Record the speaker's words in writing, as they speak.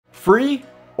Free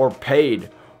or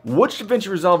paid? Which DaVinci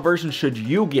Resolve version should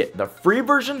you get? The free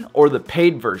version or the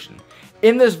paid version?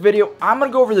 In this video, I'm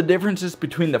going to go over the differences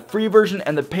between the free version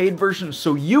and the paid version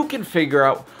so you can figure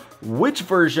out which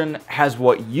version has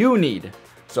what you need.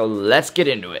 So let's get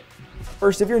into it.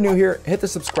 First, if you're new here, hit the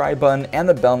subscribe button and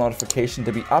the bell notification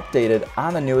to be updated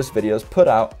on the newest videos put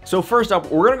out. So first up,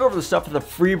 we're going to go over the stuff that the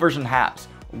free version has.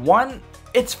 One,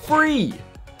 it's free.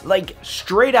 Like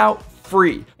straight out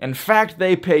free. In fact,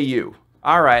 they pay you.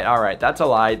 All right, that's a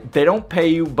lie. They don't pay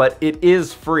you, but it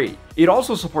is free. It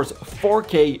also supports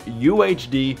 4K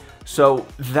UHD, so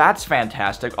that's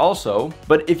fantastic also.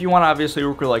 But if you want to obviously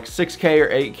work with like 6K or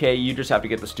 8K, you just have to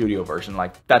get the studio version.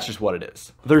 Like, that's just what it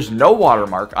is. There's no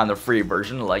watermark on the free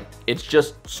version. Like, it's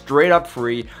just straight up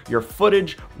free. Your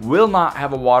footage will not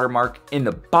have a watermark in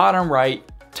the bottom right,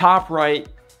 top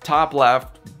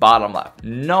left, bottom left.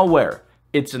 Nowhere.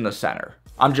 It's in the center.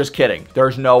 I'm just kidding.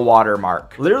 There's no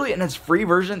watermark. Literally in its free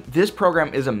version, this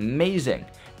program is amazing.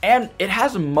 And it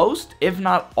has most, if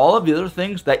not all of the other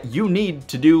things that you need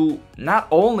to do not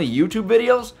only YouTube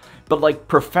videos, but like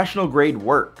professional grade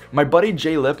work. My buddy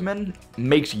Jay Lipman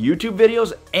makes YouTube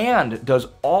videos and does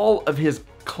all of his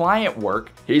client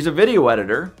work. He's a video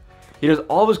editor. He does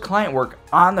all of his client work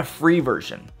on the free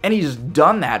version. And he's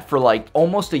done that for like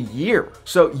almost a year.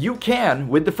 So you can,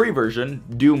 with the free version,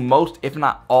 do most, if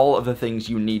not all of the things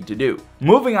you need to do.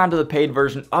 Moving on to the paid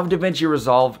version of DaVinci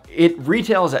Resolve, it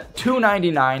retails at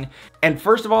 $299. And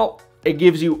first of all, it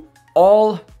gives you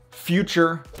all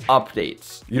future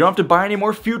updates. You don't have to buy any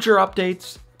more future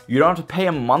updates. You don't have to pay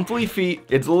a monthly fee.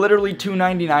 It's literally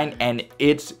 $299 and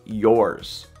it's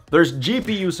yours. There's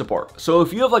GPU support. So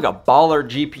if you have like a baller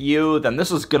GPU, then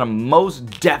this is gonna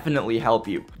most definitely help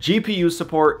you. GPU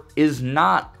support is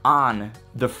not on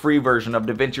the free version of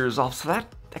DaVinci Resolve, so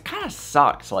that kind of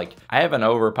sucks. Like, I have an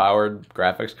overpowered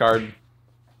graphics card,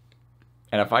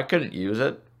 and if I couldn't use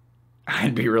it,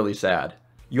 I'd be really sad.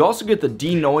 You also get the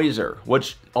denoiser,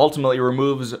 which ultimately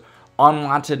removes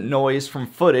unwanted noise from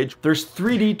footage. There's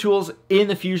 3D tools in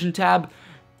the Fusion tab.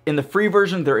 In the free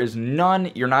version, there is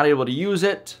none. You're not able to use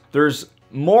it. There's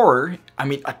more, I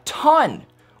mean, a ton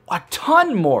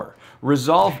more.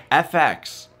 Resolve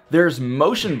FX. There's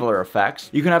motion blur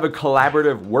effects. You can have a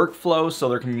collaborative workflow, so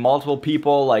there can be multiple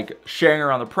people like sharing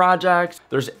around the projects.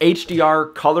 There's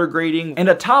HDR color grading. And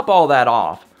to top all that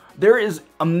off, there is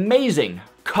amazing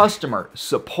customer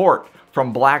support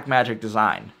from Blackmagic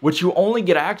Design, which you only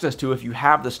get access to if you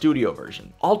have the studio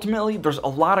version. Ultimately, there's a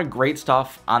lot of great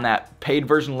stuff on that paid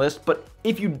version list, but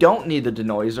if you don't need the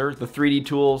denoiser, the 3D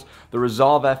tools, the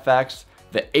Resolve FX,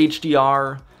 the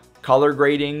HDR, color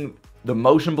grading, the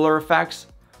motion blur effects,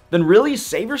 then really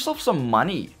save yourself some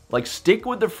money. Like, stick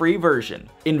with the free version.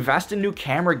 Invest in new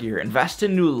camera gear, invest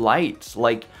in new lights,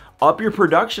 like up your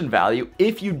production value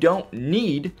if you don't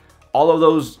need all of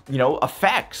those,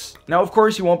 effects. Now, of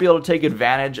course, you won't be able to take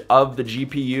advantage of the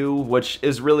GPU, which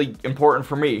is really important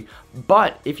for me.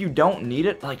 But if you don't need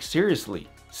it, like seriously,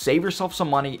 save yourself some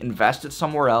money, invest it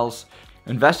somewhere else,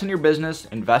 invest in your business,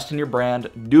 invest in your brand,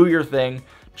 do your thing.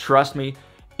 Trust me,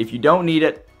 if you don't need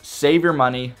it, save your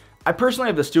money. I personally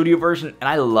have the studio version and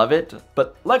I love it,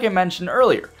 but like I mentioned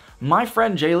earlier, my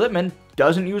friend Jay Lipman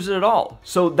doesn't use it at all.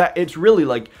 So that it's really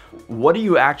like, what do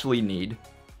you actually need?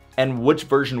 And which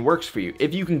version works for you.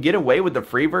 If you can get away with the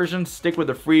free version, stick with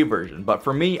the free version. But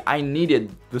for me, I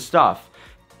needed the stuff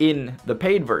in the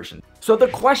paid version. So the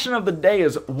question of the day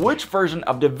is, which version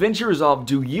of DaVinci Resolve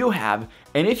do you have?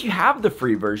 And if you have the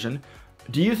free version,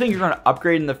 do you think you're gonna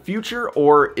upgrade in the future,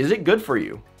 or is it good for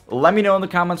you? Let me know in the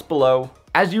comments below.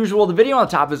 As usual, the video on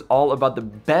the top is all about the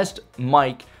best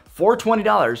mic for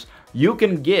 $20 you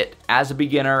can get as a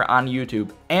beginner on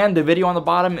YouTube. And the video on the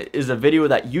bottom is a video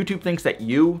that YouTube thinks that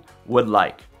you would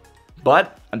like.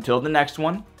 But until the next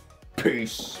one,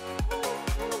 peace.